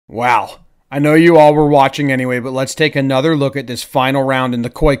Wow. I know you all were watching anyway, but let's take another look at this final round in the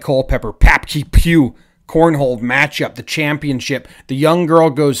Koi Culpepper Papcke Pugh cornhole matchup, the championship. The young girl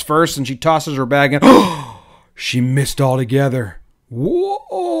goes first and she tosses her bag and she missed altogether.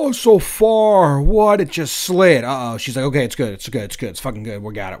 Whoa, so far. What? It just slid. Uh-oh. She's like, okay, it's good. It's good. It's good. It's fucking good.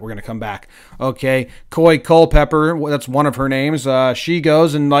 We got it. We're going to come back. Okay. Koi Culpepper, that's one of her names. She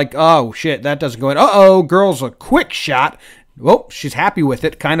goes and like, oh, shit, that doesn't go in. Uh-oh, girl's a quick shot. Well, she's happy with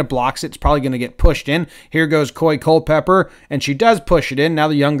it, kind of blocks it. It's probably going to get pushed in. Here goes Koi Culpepper, and she does push it in. Now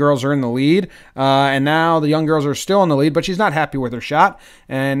the young girls are in the lead, and now the young girls are still in the lead, but she's not happy with her shot.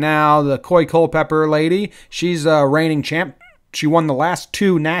 And now the Koi Culpepper lady, she's reigning champ. She won the last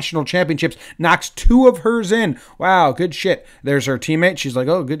 2 national championships, knocks 2 of hers in. Wow, good shit. There's her teammate. She's like,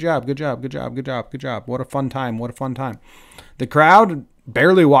 oh, good job, good job, good job, good job, good job. What a fun time, what a fun time. The crowd,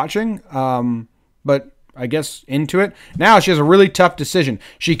 barely watching, but I guess into it. Now she has a really tough decision.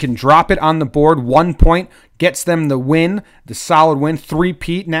 She can drop it on the board, 1 point, gets them the win, the solid win,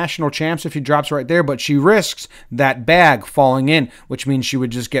 3-peat national champs if she drops right there, but she risks that bag falling in, which means she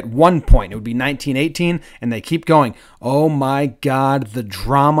would just get 1 point. It would be 19-18, and they keep going. Oh my God, the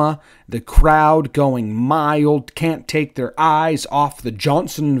drama, the crowd going mild, can't take their eyes off the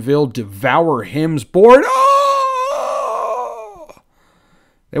Johnsonville Devour Hymns board. Oh!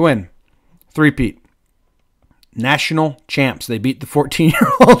 They win. 3-peat. National champs. They beat the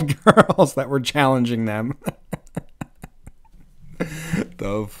 14-year-old girls that were challenging them.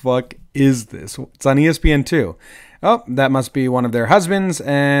 The fuck is this? It's on ESPN 2. Oh, that must be one of their husbands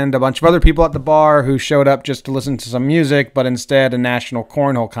and a bunch of other people at the bar who showed up just to listen to some music, but instead a national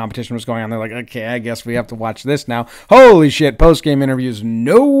cornhole competition was going on. They're like, okay, I guess we have to watch this now. Holy shit, post-game interviews.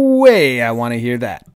 No way I want to hear that.